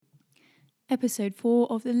Episode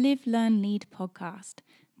 4 of the Live, Learn, Lead podcast.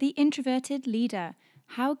 The Introverted Leader.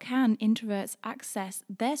 How can introverts access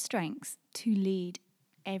their strengths to lead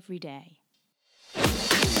every day?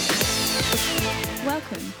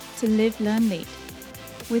 Welcome to Live, Learn, Lead.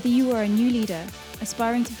 Whether you are a new leader,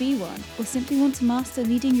 aspiring to be one, or simply want to master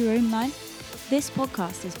leading your own life, this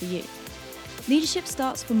podcast is for you. Leadership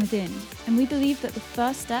starts from within, and we believe that the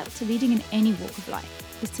first step to leading in any walk of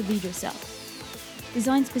life is to lead yourself.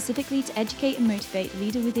 Designed specifically to educate and motivate the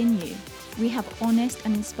leader within you, we have honest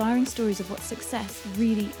and inspiring stories of what success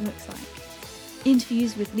really looks like.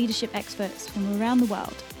 Interviews with leadership experts from around the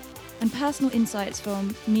world, and personal insights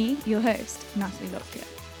from me, your host, Natalie Lockyer.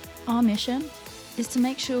 Our mission is to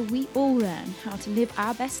make sure we all learn how to live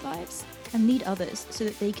our best lives and lead others so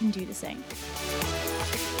that they can do the same.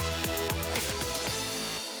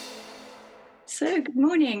 So, good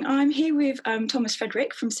morning. I'm here with Thomas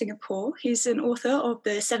Frederick from Singapore. He's an author of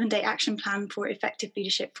the 7-Day Action Plan for Effective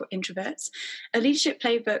Leadership for Introverts, a leadership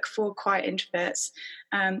playbook for quiet introverts.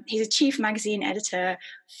 He's a chief magazine editor,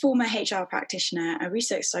 former HR practitioner, a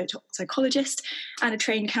research psychologist, and a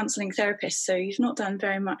trained counselling therapist. So you've not done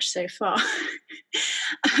very much so far.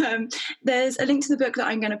 There's a link to the book that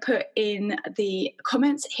I'm going to put in the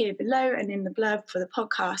comments here below and in the blurb for the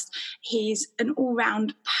podcast. He's an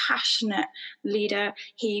all-round passionate leader.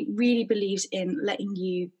 He really believes in letting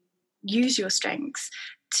you use your strengths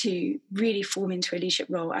to really form into a leadership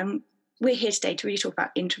role. And we're here today to really talk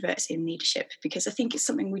about introverts in leadership, because I think it's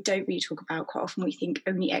something we don't really talk about. Quite often we think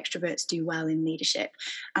only extroverts do well in leadership.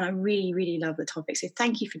 And I really, really love the topic. So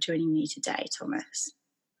thank you for joining me today, Thomas.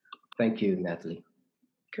 Thank you, Natalie.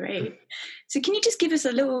 Great. So can you just give us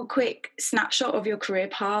a little quick snapshot of your career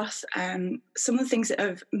path, some of the things that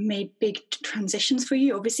have made big transitions for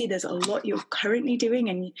you? Obviously, there's a lot you're currently doing,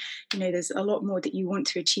 and you know there's a lot more that you want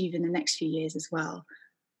to achieve in the next few years as well.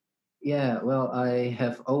 Yeah, well, I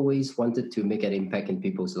have always wanted to make an impact in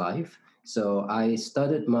people's life. So I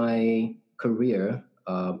started my career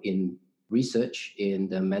in research in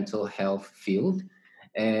the mental health field,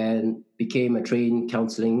 and became a trained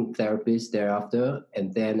counseling therapist thereafter,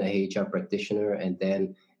 and then a HR practitioner, and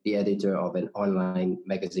then the editor of an online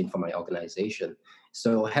magazine for my organization.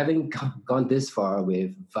 So having gone this far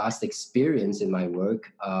with vast experience in my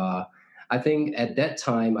work, I think at that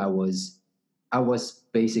time I was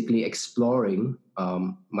basically exploring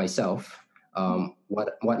myself,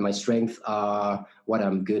 what my strengths are, what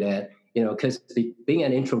I'm good at. You know, because being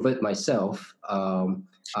an introvert myself,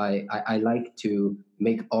 I like to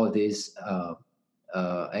make all this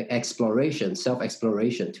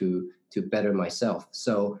self-exploration to better myself.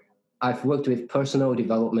 So I've worked with personal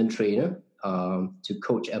development trainer to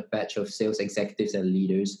coach a batch of sales executives and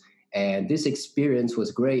leaders. And this experience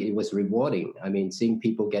was great. It was rewarding. I mean, seeing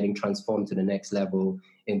people getting transformed to the next level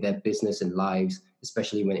in their business and lives,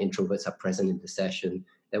 especially when introverts are present in the session,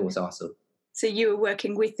 that was awesome. So you were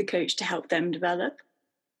working with the coach to help them develop?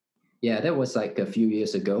 Yeah, that was like a few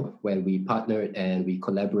years ago when we partnered and we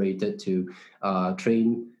collaborated to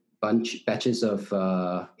train batches of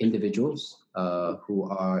individuals who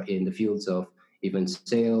are in the fields of even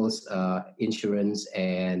sales, insurance,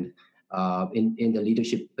 and in the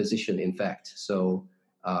leadership position, in fact. So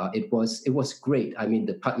it was great. I mean,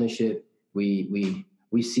 the partnership, we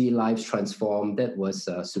see lives transform. That was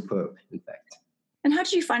superb, in fact. And how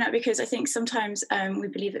did you find out? Because I think sometimes we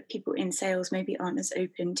believe that people in sales maybe aren't as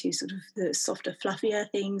open to sort of the softer, fluffier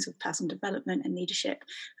things of personal development and leadership.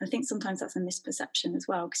 And I think sometimes that's a misperception as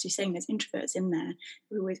well, because you're saying there's introverts in there.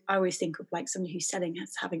 I always think of like somebody who's selling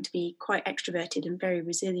as having to be quite extroverted and very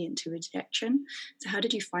resilient to rejection. So how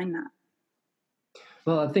did you find that?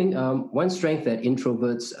 Well, I think one strength that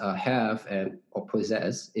introverts have or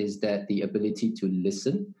possess is that the ability to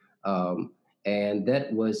listen. And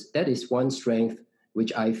that is one strength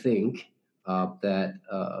which I think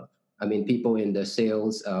people in the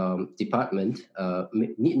sales department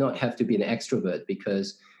need not have to be an extrovert,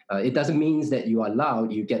 because it doesn't mean that you are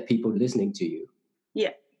loud, you get people listening to you.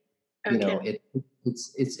 Yeah. Okay. You know,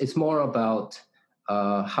 it's more about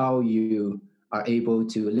how you are able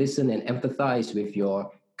to listen and empathize with your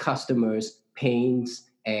customers' pains,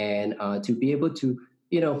 and to be able to,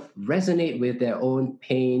 resonate with their own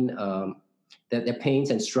pain, their pains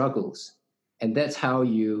and struggles. And that's how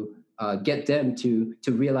you get them to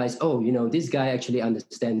realize, this guy actually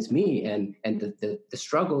understands me and the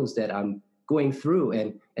struggles that I'm going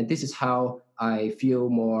through. And this is how I feel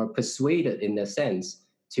more persuaded, in a sense,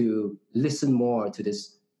 to listen more to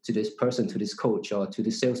this person, to this coach, or to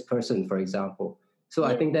the salesperson, for example. So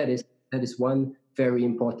I think that is one very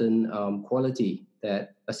important quality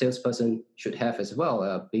that a salesperson should have as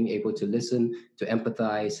well, being able to listen, to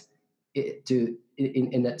empathize,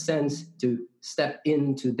 in that sense, to step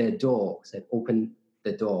into their doors and open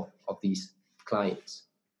the door of these clients.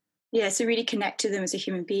 Yeah, so really connect to them as a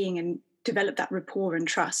human being and develop that rapport and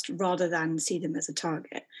trust rather than see them as a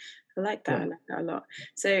target. I like that. Yeah. I like that a lot.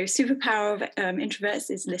 So superpower of introverts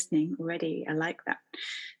is listening already. I like that.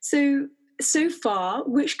 So far,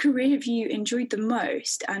 which career have you enjoyed the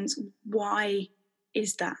most, and why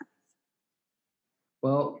is that?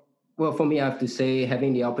 Well, for me, I have to say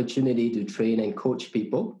having the opportunity to train and coach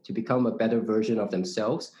people to become a better version of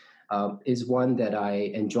themselves is one that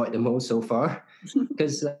I enjoyed the most so far.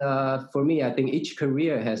 Because for me, I think each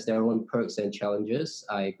career has their own perks and challenges.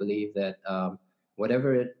 I believe that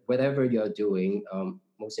whatever you're doing,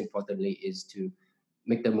 most importantly, is to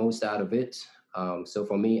make the most out of it. So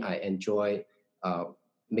for me, I enjoy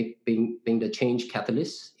being the change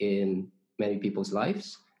catalyst in many people's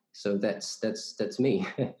lives. So that's me.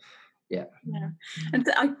 Yeah. And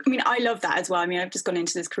I love that as well. I mean, I've just gone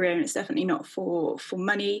into this career and it's definitely not for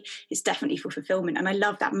money. It's definitely for fulfillment. And I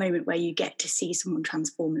love that moment where you get to see someone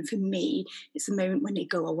transform. And for me, it's the moment when they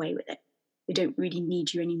go away with it. They don't really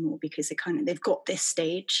need you anymore because they've got this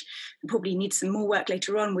stage and probably need some more work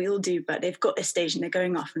later on. We all do, but they've got this stage and they're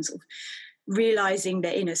going off and sort of realizing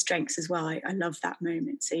their inner strengths as well. I love that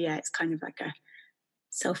moment. So yeah, it's kind of like a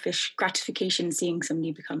selfish gratification seeing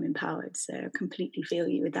somebody become empowered. So I completely feel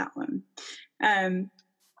you with that one.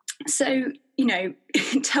 So,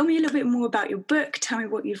 tell me a little bit more about your book. Tell me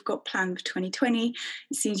what you've got planned for 2020.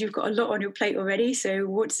 It seems you've got a lot on your plate already. So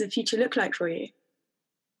what does the future look like for you?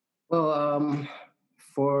 Well,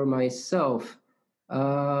 for myself,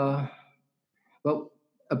 about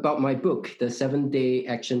my book, the 7-Day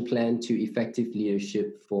Action Plan to Effective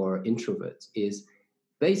Leadership for Introverts, is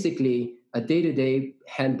basically a day-to-day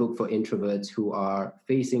handbook for introverts who are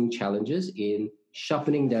facing challenges in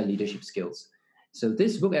sharpening their leadership skills. So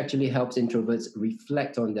this book actually helps introverts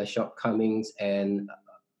reflect on their shortcomings and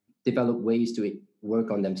develop ways to work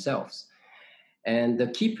on themselves. And the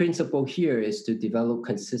key principle here is to develop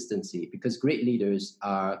consistency, because great leaders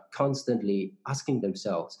are constantly asking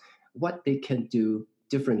themselves what they can do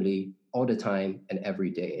differently all the time and every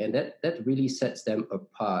day. And that really sets them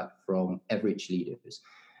apart from average leaders.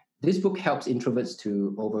 This book helps introverts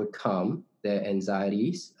to overcome their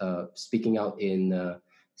anxieties, speaking up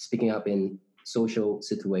in social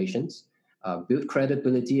situations, build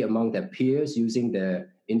credibility among their peers using their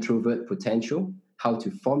introvert potential, how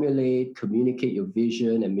to formulate, communicate your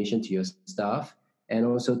vision and mission to your staff, and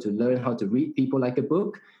also to learn how to read people like a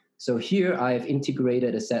book. So here I've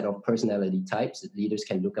integrated a set of personality types that leaders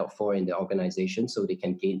can look out for in their organization so they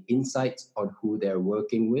can gain insights on who they're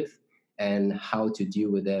working with and how to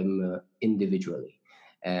deal with them individually.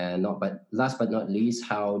 And last but not least,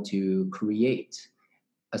 how to create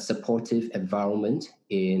a supportive environment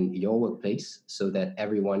in your workplace so that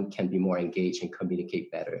everyone can be more engaged and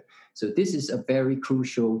communicate better. So this is a very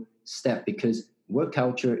crucial step, because work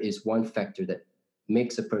culture is one factor that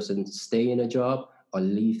makes a person stay in a job or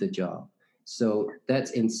leave the job. So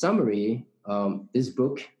that's, in summary, this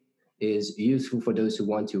book is useful for those who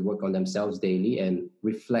want to work on themselves daily and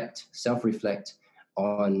self-reflect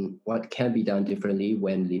on what can be done differently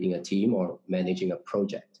when leading a team or managing a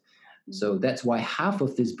project. So that's why half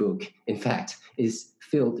of this book, in fact, is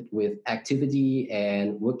filled with activity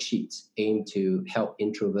and worksheets aimed to help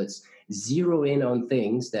introverts zero in on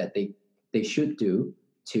things that they should do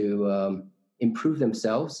to improve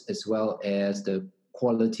themselves as well as the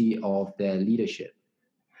quality of their leadership.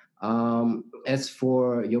 As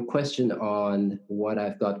for your question on what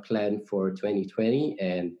I've got planned for 2020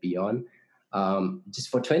 and beyond, just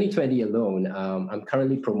for 2020 alone, I'm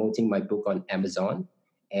currently promoting my book on Amazon,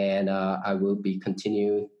 and I will be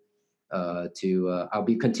continuing to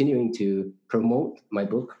promote my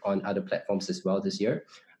book on other platforms as well this year.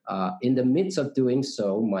 In the midst of doing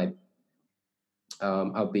so,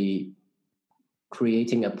 I'll be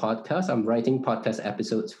creating a podcast. I'm writing podcast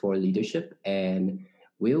episodes for leadership, and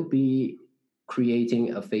we'll be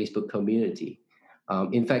creating a Facebook community.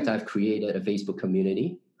 In fact, I've created a Facebook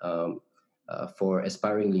community for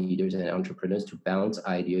aspiring leaders and entrepreneurs to bounce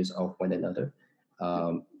ideas off one another.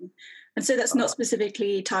 And so that's not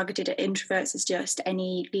specifically targeted at introverts, it's just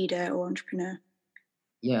any leader or entrepreneur?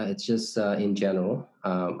 Yeah, it's just in general.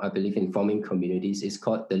 I believe in forming communities. It's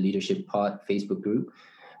called the Leadership Pod Facebook group,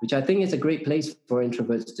 which I think is a great place for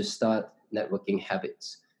introverts to start networking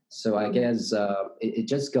habits. So I guess it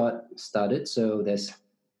just got started. So there's,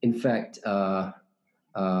 in fact, I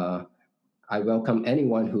welcome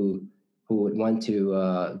anyone who would want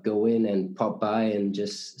to go in and pop by and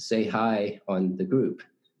just say hi on the group,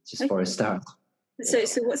 just for a start. So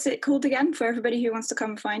what's it called again for everybody who wants to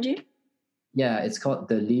come and find you? Yeah, it's called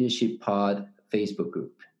the Leadership Pod Facebook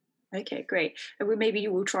group. Okay, great. And maybe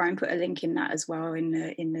we'll try and put a link in that as well in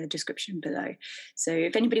the description below. So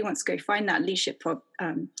if anybody wants to go find that Leadership Pod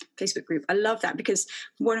Facebook group, I love that, because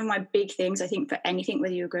one of my big things, I think, for anything,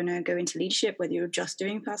 whether you're going to go into leadership, whether you're just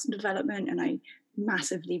doing personal development, and I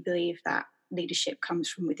massively believe that leadership comes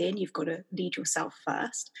from within. You've got to lead yourself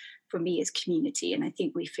first. For me, it's community, and I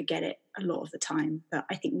think we forget it a lot of the time. But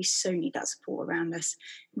I think we so need that support around us.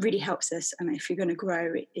 It really helps us, and if you're going to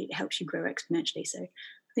grow, it helps you grow exponentially. So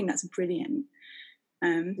I think that's brilliant.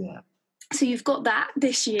 So you've got that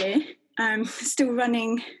this year, still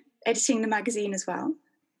running, editing the magazine as well.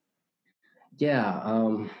 Yeah,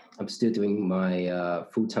 I'm still doing my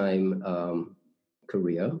full-time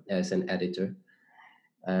career as an editor,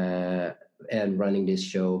 and running this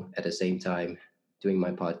show at the same time, doing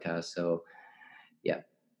my podcast. So, yeah.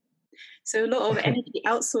 So a lot of energy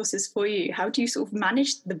outsources for you. How do you sort of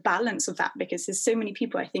manage the balance of that? Because there's so many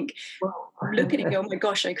people, I think, look at it and go, oh my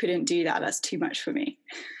gosh, I couldn't do that. That's too much for me.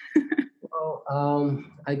 Well,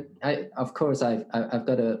 I of course, I've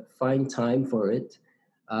got to find time for it.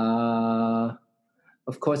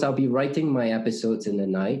 Of course, I'll be writing my episodes in the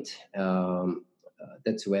night.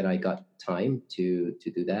 That's when I got time to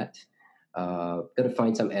do that. Got to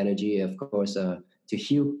find some energy, of course, to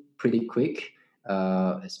heal pretty quick.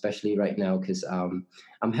 Especially right now, because I'm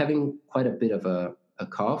having quite a bit of a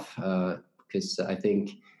cough, because I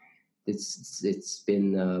think it's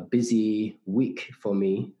been a busy week for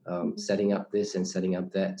me, setting up this and setting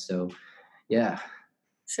up that. So, yeah.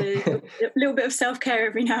 So a little bit of self-care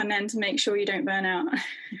every now and then to make sure you don't burn out.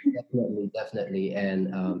 Definitely.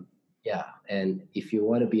 And and if you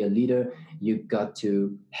want to be a leader, you've got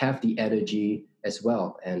to have the energy as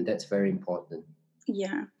well, and that's very important.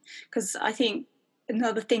 Yeah, because I think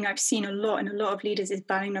another thing I've seen a lot in a lot of leaders is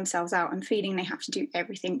burning themselves out and feeling they have to do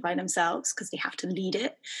everything by themselves because they have to lead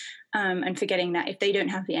it, and forgetting that if they don't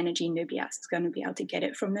have the energy, nobody else is going to be able to get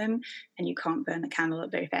it from them, and you can't burn the candle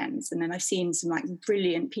at both ends. And then I've seen some like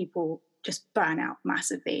brilliant people just burn out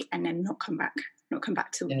massively and then not come back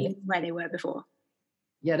to where they were before.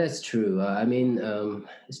 Yeah, that's true.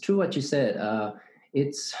 It's true what you said.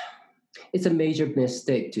 It's a major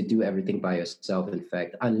mistake to do everything by yourself. In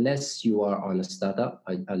fact, unless you are on a startup,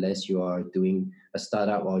 unless you are doing a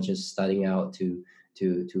startup or just starting out to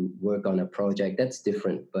work on a project, that's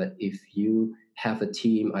different. But if you have a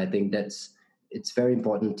team, I think it's very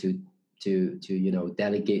important to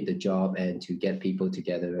delegate the job and to get people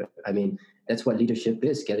together. I mean, that's what leadership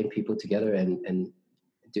is: getting people together and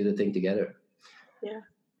do the thing together. Yeah.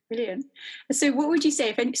 Brilliant. So what would you say,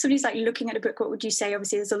 if somebody's like looking at a book, what would you say?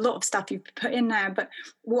 Obviously, there's a lot of stuff you've put in there, but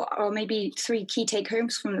what are maybe 3 key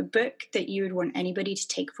take-homes from the book that you would want anybody to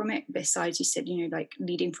take from it, besides, you said, like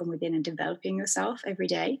leading from within and developing yourself every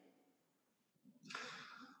day?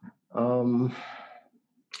 The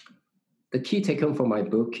key take-home from my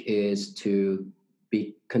book is to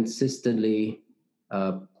be consistently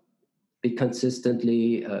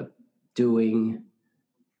doing.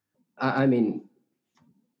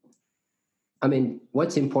 I mean,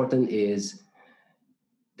 what's important is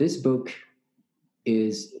this book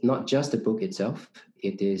is not just the book itself.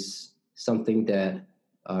 It is something that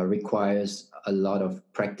requires a lot of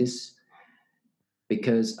practice,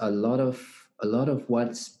 because a lot of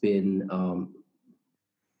what's been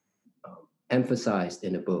emphasized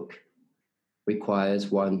in the book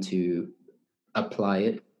requires one to apply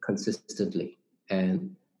it consistently.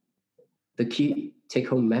 And the key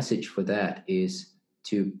take-home message for that is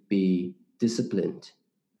to be disciplined,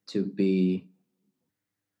 to be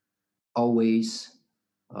always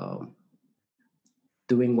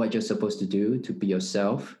doing what you're supposed to do, to be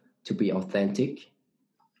yourself, to be authentic.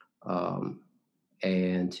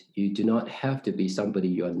 And you do not have to be somebody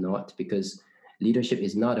you're not, because leadership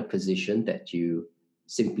is not a position that you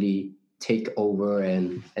simply take over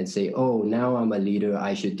and say, oh, now I'm a leader,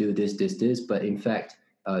 I should do this. But in fact,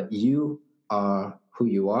 you are who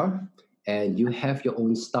you are, and you have your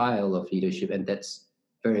own style of leadership, and that's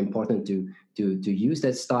very important to use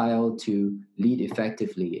that style to lead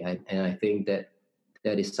effectively. And I think that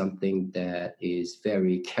is something that is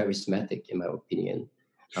very charismatic, in my opinion,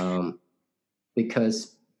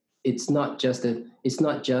 because it's not just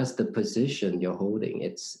the position you're holding;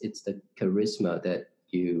 it's the charisma that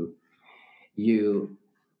you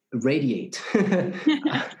radiate.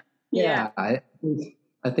 Yeah.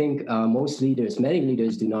 I think many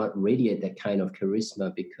leaders do not radiate that kind of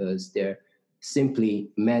charisma because they're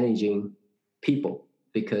simply managing people,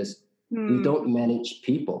 because we don't manage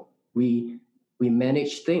people. We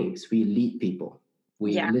manage things. We lead people.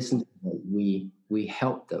 We listen to them. We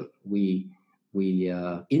help them. We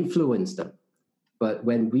influence them. But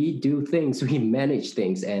when we do things, we manage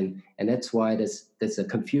things, and that's why there's a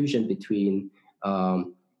confusion between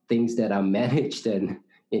things that are managed and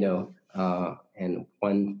and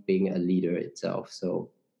one being a leader itself.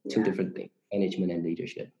 So two different things: management and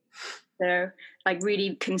leadership. So, like,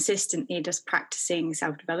 really consistently just practicing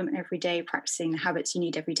self-development every day, practicing the habits you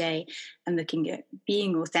need every day, and looking at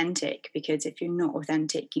being authentic, because if you're not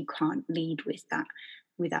authentic, you can't lead with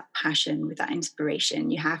that passion, with that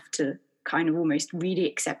inspiration. You have to kind of almost really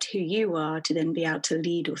accept who you are to then be able to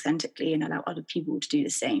lead authentically and allow other people to do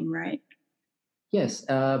the same, right? Yes,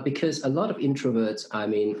 because a lot of introverts, I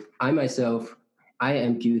mean, I myself, I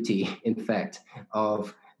am guilty, in fact,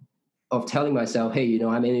 of telling myself, hey,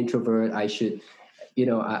 I'm an introvert. I should,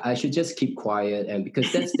 I should just keep quiet, and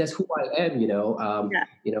because that's who I am.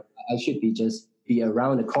 I should be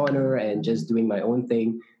around the corner and just doing my own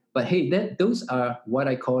thing. But hey, those are what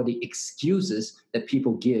I call the excuses that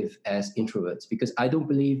people give as introverts, because I don't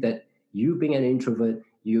believe that you being an introvert,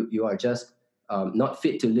 you are just not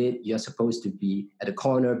fit to lead. You're supposed to be at the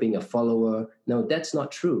corner being a follower. No, that's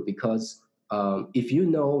not true, because if you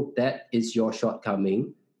know that is your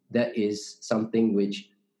shortcoming, that is something which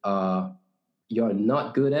you're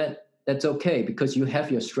not good at, that's okay, because you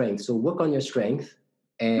have your strength. So work on your strength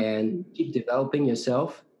and keep developing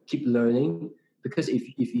yourself, keep learning, because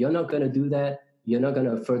if you're not going to do that, you're not going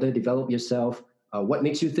to further develop yourself. What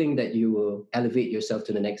makes you think that you will elevate yourself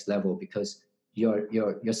to the next level? Because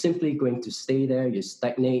you're simply going to stay there, you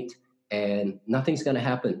stagnate, and nothing's going to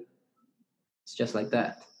happen. It's just like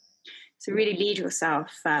that. So really lead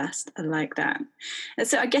yourself first. I like that. And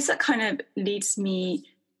so I guess that kind of leads me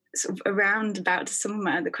sort of around about to some of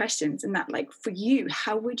my other questions, and that, like, for you,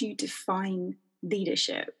 how would you define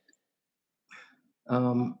leadership?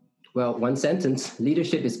 Well, one sentence: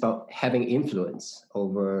 leadership is about having influence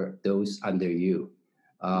over those under you.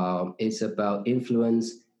 It's about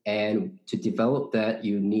influence, and to develop that,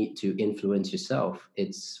 you need to influence yourself.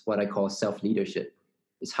 It's what I call self-leadership.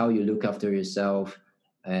 It's how you look after yourself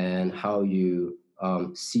and how you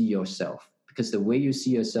see yourself, because the way you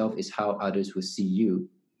see yourself is how others will see you.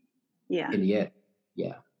 Yeah. In the end.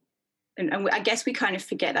 Yeah. And I guess we kind of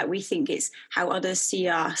forget that. We think it's how others see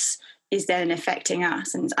us is then affecting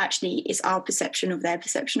us, and actually it's our perception of their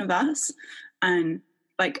perception of us. And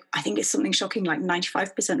like, I think it's something shocking, like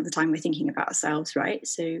 95% of the time we're thinking about ourselves, right?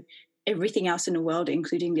 So everything else in the world,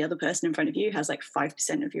 including the other person in front of you, has like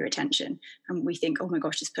 5% of your attention. And we think, oh my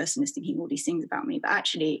gosh, this person is thinking all these things about me. But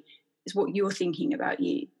actually, it's what you're thinking about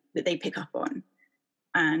you that they pick up on.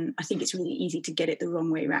 And I think it's really easy to get it the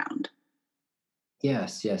wrong way around.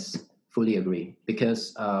 Yes, fully agree.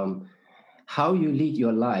 Because how you lead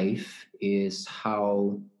your life is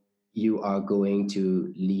how you are going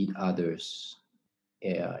to lead others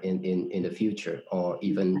in the future, or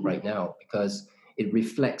even right now, because it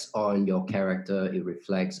reflects on your character, it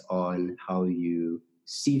reflects on how you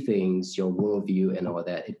see things, your worldview and all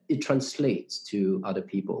that. It translates to other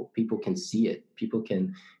people. People can see it. People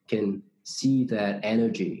can see that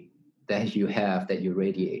energy that you have, that you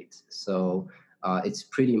radiate. So it's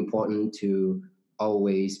pretty important to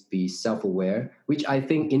always be self-aware, which I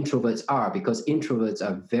think introverts are, because introverts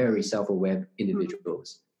are very self-aware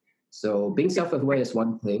individuals. So being self-aware is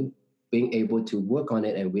one thing. Being able to work on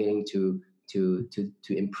it and willing to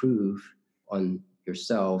improve on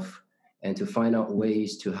yourself and to find out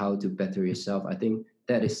ways to how to better yourself, I think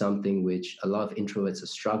that is something which a lot of introverts are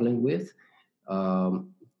struggling with.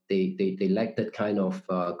 They lack that kind of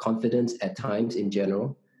confidence at times in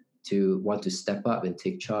general to want to step up and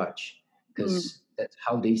take charge, because that's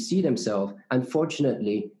how they see themselves.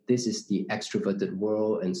 Unfortunately, this is the extroverted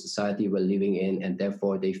world and society we're living in, and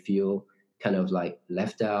therefore they feel kind of like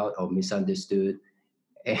left out or misunderstood.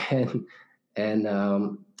 And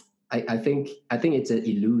I think it's an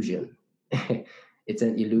illusion. It's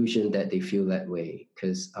an illusion that they feel that way,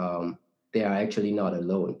 because they are actually not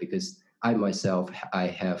alone. Because I myself, I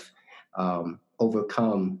have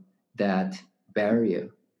overcome that barrier,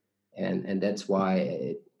 and that's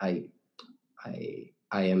why I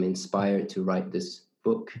am inspired to write this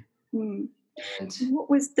book. And what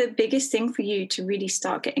was the biggest thing for you to really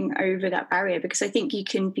start getting over that barrier? Because I think you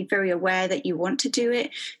can be very aware that you want to do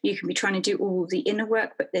it. You can be trying to do all the inner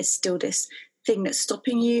work, but there's still this thing that's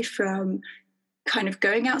stopping you from kind of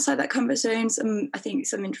going outside that comfort zone. I think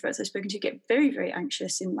some introverts I've spoken to get very, very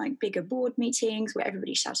anxious in like bigger board meetings where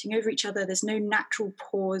everybody's shouting over each other. There's no natural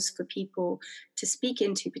pause for people to speak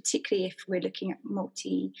into, particularly if we're looking at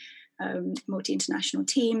multi-international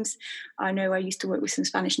teams. I know I used to work with some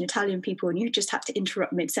Spanish and Italian people, and you just had to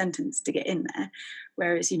interrupt mid-sentence to get in there.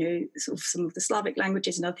 Whereas, sort of some of the Slavic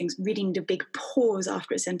languages and other things, really need a big pause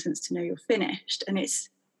after a sentence to know you're finished. And it's,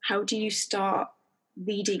 how do you start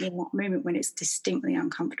leading in that moment when it's distinctly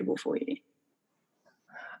uncomfortable for you?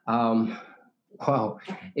 Wow,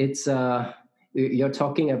 it's you're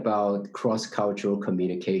talking about cross-cultural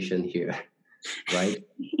communication here, right?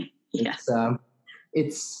 Yeah.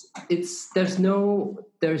 It's there's no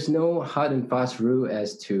hard and fast rule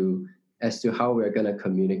as to how we're going to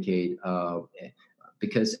communicate,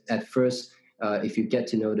 because at first, if you get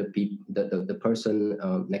to know the person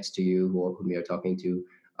next to you whom you're talking to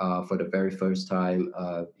for the very first time,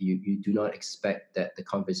 you do not expect that the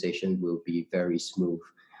conversation will be very smooth.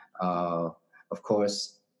 Of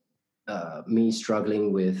course, me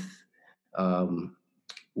struggling with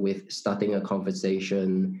starting a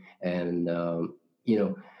conversation and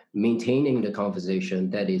maintaining the conversation,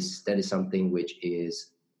 that is something which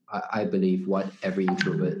is, I believe, what every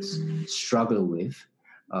introvert struggle with.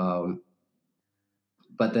 But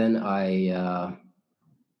then I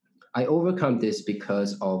overcome this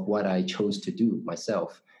because of what I chose to do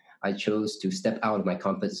myself. I chose to step out of my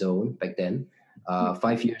comfort zone back then.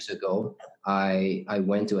 5 years ago, I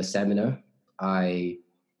went to a seminar. I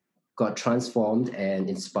got transformed and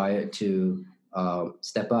inspired to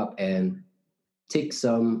step up and take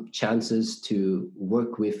some chances to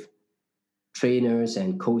work with trainers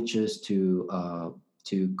and coaches to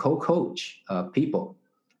co-coach people.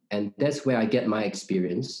 And that's where I get my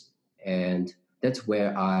experience. And that's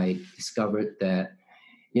where I discovered that,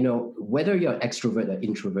 whether you're extrovert or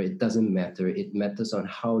introvert, it doesn't matter. It matters on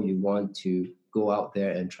how you want to go out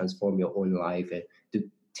there and transform your own life and to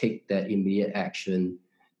take that immediate action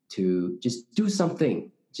to just do something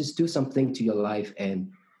to your life and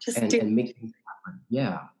make things happen.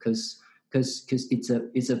 Yeah, because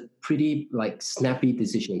it's a pretty snappy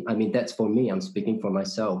decision. I mean, that's for me. I'm speaking for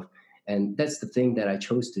myself, and that's the thing that I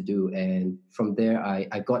chose to do. And from there,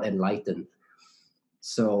 I got enlightened.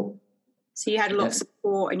 So you had a lot of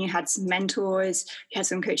support, and you had some mentors. You had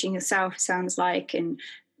some coaching yourself, sounds like, and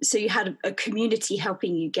so you had a community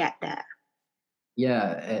helping you get there.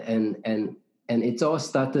 Yeah, and it's all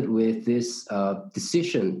started with this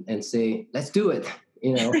decision and say, let's do it.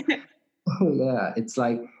 Yeah, it's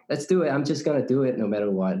like, let's do it. I'm just gonna do it no matter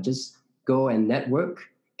what. Just go and network.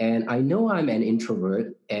 And I know I'm an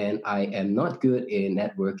introvert and I am not good in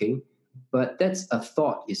networking, but that's a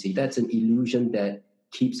thought. You see, that's an illusion that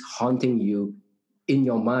keeps haunting you in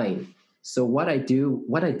your mind. So what I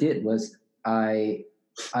did was I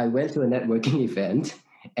went to a networking event,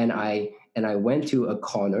 and I went to a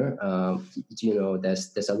corner.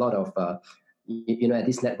 There's a lot of at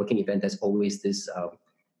this networking event, there's always this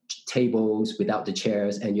tables without the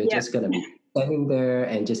chairs, and you're just gonna be standing there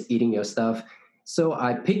and just eating your stuff. So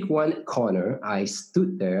I picked one corner. I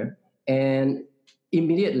stood there, and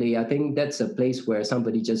immediately, I think that's a place where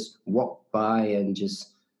somebody just walked by and just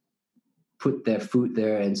put their food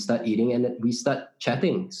there and start eating, and we start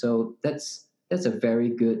chatting. So that's a very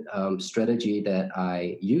good strategy that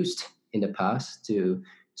I used in the past to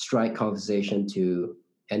strike conversation to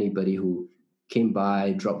anybody who came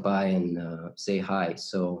by, dropped by, and say hi.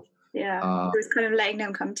 So it was kind of letting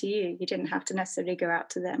them come to you. You didn't have to necessarily go out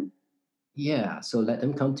to them. Yeah, so let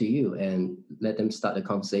them come to you and let them start the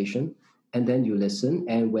conversation, and then you listen.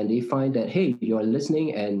 And when they find that, hey, you're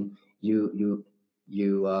listening and you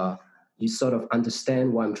sort of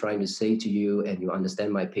understand what I'm trying to say to you, and you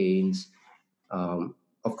understand my pains.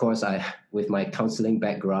 Of course, with my counseling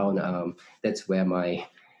background, that's where my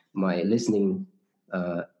listening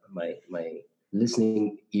my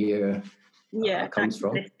listening ear comes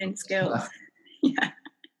from. Listening skills. Yeah.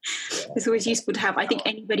 It's always useful to have. I think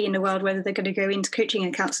anybody in the world, whether they're going to go into coaching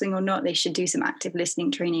and counseling or not, they should do some active listening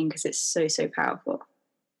training, because it's so powerful.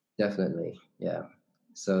 Definitely, yeah.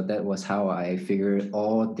 So that was how I figured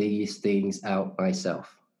all these things out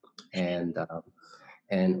myself, and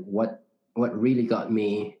what really got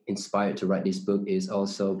me inspired to write this book is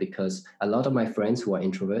also because a lot of my friends who are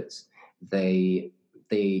introverts, they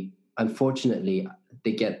unfortunately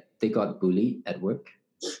they got bullied at work,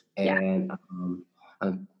 and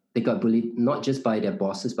they got bullied not just by their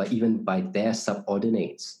bosses but even by their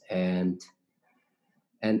subordinates, and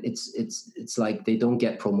it's like they don't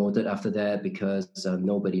get promoted after that because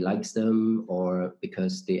nobody likes them, or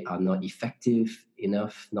because they are not effective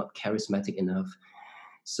enough, not charismatic enough.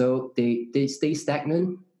 So they stay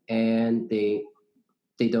stagnant, and they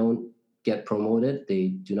don't get promoted. They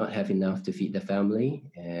do not have enough to feed the family,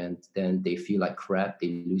 and then they feel like crap.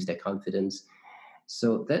 They lose their confidence.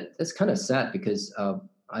 So that's kind of sad, because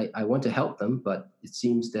I want to help them, but it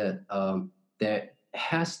seems that there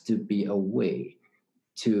has to be a way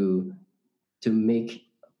to make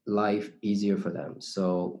life easier for them.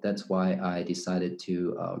 So that's why I decided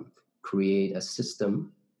to create a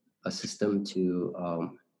system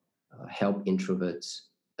to help introverts,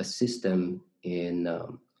 a system in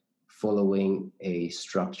following a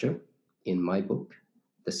structure in my book,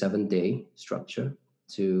 the 7-day structure,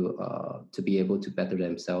 to be able to better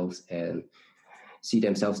themselves and see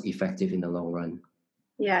themselves effective in the long run.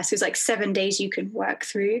 Yeah, so it's like 7 days you can work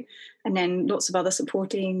through, and then lots of other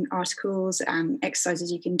supporting articles and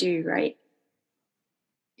exercises you can do, right?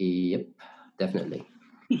 Yep, definitely.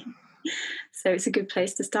 So it's a good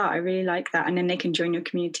place to start. I really like that. And then they can join your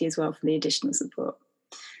community as well for the additional support.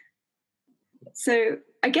 So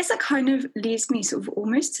I guess that kind of leads me sort of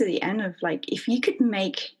almost to the end of like, if you could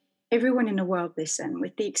make everyone in the world listen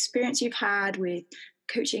with the experience you've had with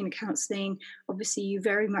coaching and counseling, obviously you're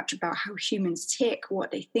very much about how humans tick,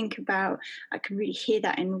 what they think about. I can really hear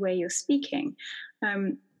that in the way you're speaking.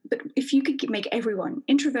 But if you could make everyone,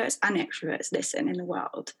 introverts and extroverts, listen in the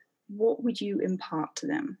world, what would you impart to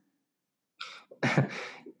them?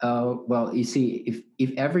 Well, you see,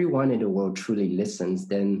 if everyone in the world truly listens,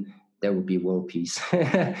 then there will be world peace.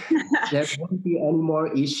 There won't be any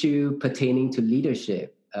more issue pertaining to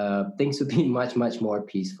leadership. Things would be much, much more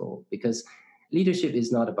peaceful, because leadership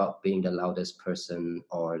is not about being the loudest person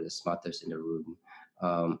or the smartest in the room.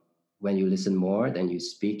 When you listen more than you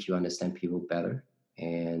speak, you understand people better.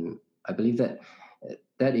 And I believe that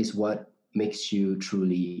that is what makes you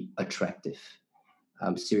truly attractive.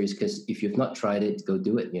 I'm serious, because if you've not tried it, go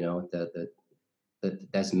do it. You know,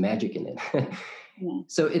 there's magic in it. Yeah.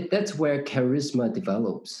 So that's where charisma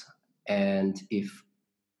develops. And if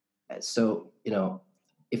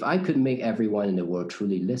I could make everyone in the world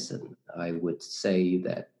truly listen, I would say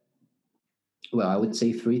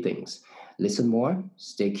 3 things: listen more,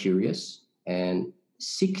 stay curious, and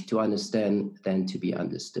seek to understand than to be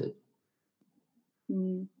understood.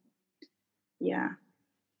 Yeah.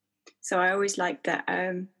 So I always like that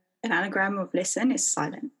an anagram of listen is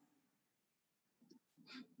silent.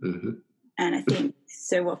 Mm-hmm. And I think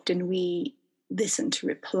so often we listen to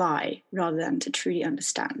reply rather than to truly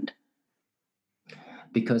understand.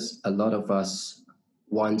 Because a lot of us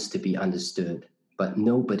wants to be understood, but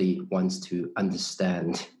nobody wants to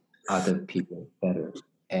understand other people better.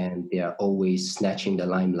 And they are always snatching the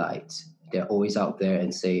limelight. They're always out there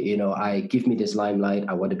and say, give me this limelight.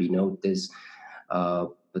 I want to be noticed.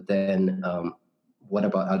 But then what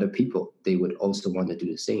about other people? They would also want to do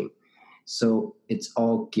the same. So it's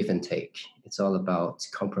all give and take. It's all about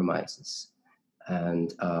compromises.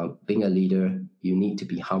 And being a leader, you need to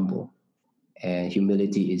be humble. And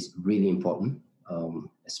humility is really important,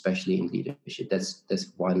 especially in leadership.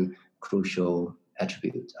 That's one crucial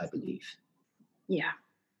attribute, I believe. Yeah.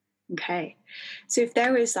 Okay. So if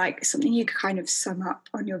there was like something you could kind of sum up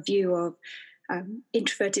on your view of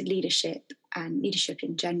introverted leadership and leadership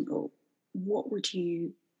in general, what would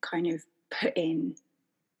you kind of put in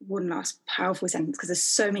one last powerful sentence? Because there's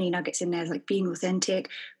so many nuggets in there, like being authentic,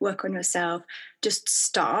 work on yourself, just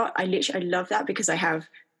start. I love that, because I have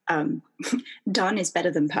done is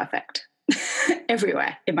better than perfect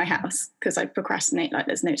everywhere in my house, because I procrastinate like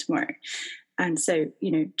there's no tomorrow. And so,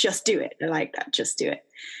 just do it. I like that. Just do it.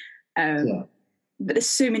 Yeah. But there's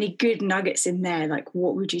so many good nuggets in there. Like,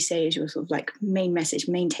 what would you say is your sort of like main message,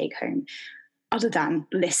 main take home, other than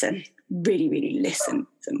listen, really, really listen to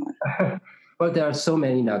someone? Well, there are so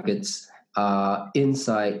many nuggets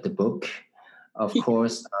inside the book. Of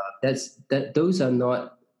course, those are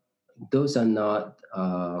not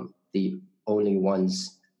the only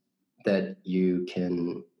ones that you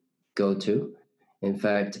can go to. In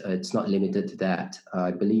fact, it's not limited to that.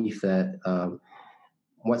 I believe that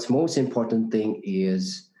what's most important thing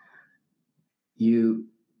is you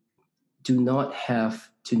do not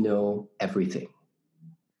have to know everything.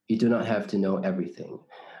 You do not have to know everything.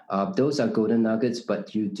 Those are golden nuggets,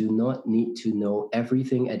 but you do not need to know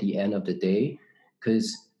everything at the end of the day,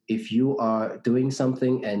 because if you are doing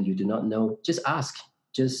something and you do not know, just ask,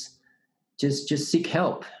 just seek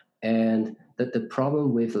help. And the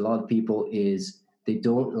problem with a lot of people is they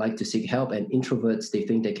don't like to seek help, and introverts, they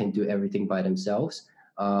think they can do everything by themselves,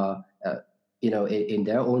 in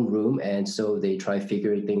their own room. And so they try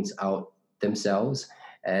figuring things out themselves.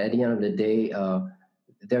 At the end of the day,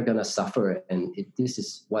 they're going to suffer. And this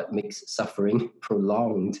is what makes suffering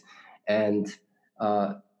prolonged. And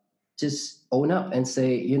just own up and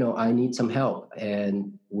say, I need some help.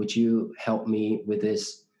 And would you help me with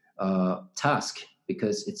this task?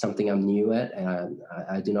 Because it's something I'm new at, and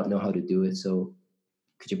I do not know how to do it. So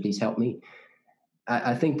could you please help me?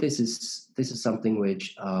 I think this is something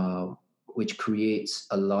which creates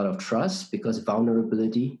a lot of trust, because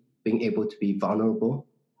vulnerability, being able to be vulnerable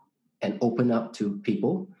and open up to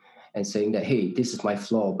people and saying that, hey, this is my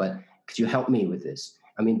flaw, but could you help me with this?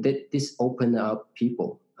 I mean, this opened up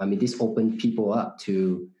people. I mean, this opened people up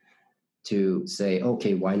to say,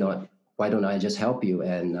 okay, why don't I just help you,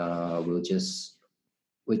 and we'll just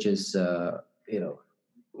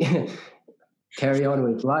carry on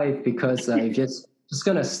with life, because if just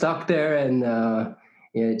gonna stuck there and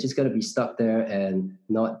just gonna be stuck there and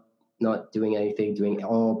not doing anything, doing it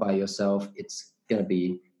all by yourself, it's gonna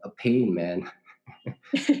be a pain, man.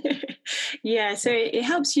 Yeah, so it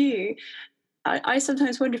helps you. I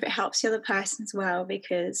sometimes wonder if it helps the other person as well,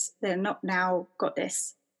 because they're not now got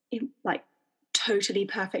this like totally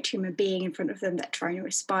perfect human being in front of them that they're trying to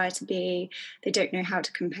aspire to be. They don't know how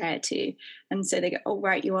to compare to, and so they go, oh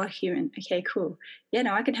right, you are human, okay, cool, yeah,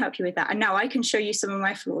 no, I can help you with that, and now I can show you some of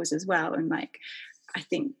my flaws as well. And like, I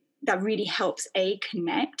think that really helps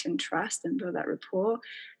connect and trust and build that rapport.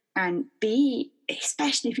 And B,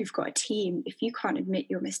 especially if you've got a team, if you can't admit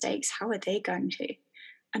your mistakes, how are they going to?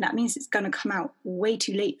 And that means it's going to come out way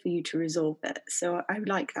too late for you to resolve it. So I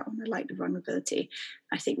like that one. I like the vulnerability.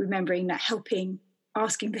 I think remembering that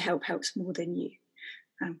asking for help helps more than you,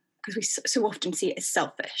 because we so often see it as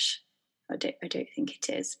selfish. I don't think it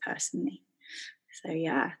is, personally. So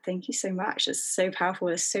yeah, thank you so much. It's so powerful.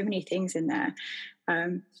 There's so many things in there.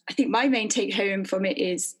 I think my main take home from it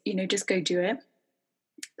is, just go do it.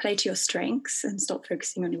 Play to your strengths and stop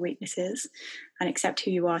focusing on your weaknesses, and accept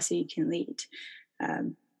who you are so you can lead.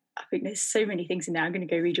 I think there's so many things in there. I'm going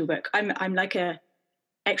to go read your book. I'm like a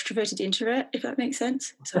extroverted introvert, if that makes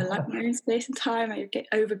sense. So I like my own space and time. I get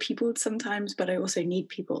over peopled sometimes, but I also need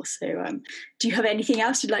people. So do you have anything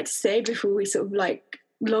else you'd like to say before we sort of like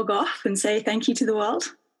log off and say thank you to the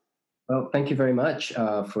world? Well, thank you very much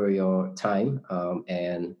for your time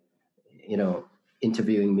and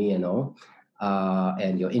interviewing me and all,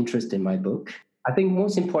 and your interest in my book. I think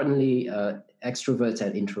most importantly, extroverts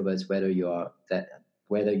and introverts, whether you're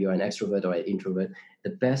an extrovert or an introvert, the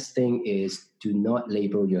best thing is do not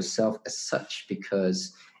label yourself as such,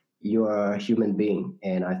 because you are a human being.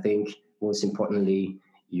 And I think most importantly,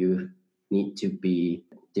 you need to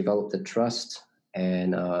develop the trust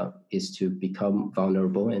and is to become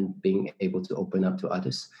vulnerable and being able to open up to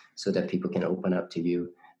others so that people can open up to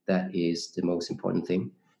you. That is the most important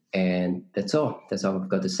thing. And that's all I've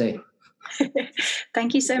got to say.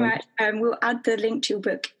 Thank you so much. We'll add the link to your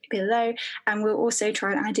book below, and we'll also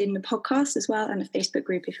try and add in the podcast as well, and a Facebook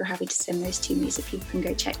group if you're happy to send those to me, so people can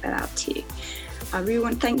go check that out too. I really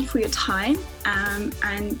want to thank you for your time,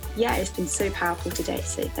 and yeah, it's been so powerful today,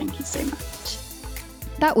 so thank you so much.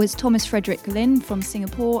 That was Thomas Frederick Lin from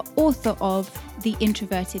Singapore, author of The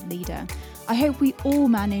Introverted Leader. I hope we all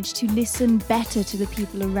manage to listen better to the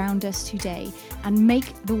people around us today and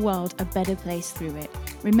make the world a better place through it.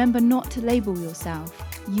 Remember not to label yourself.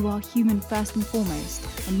 You are human first and foremost,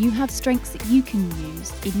 and you have strengths that you can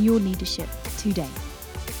use in your leadership today.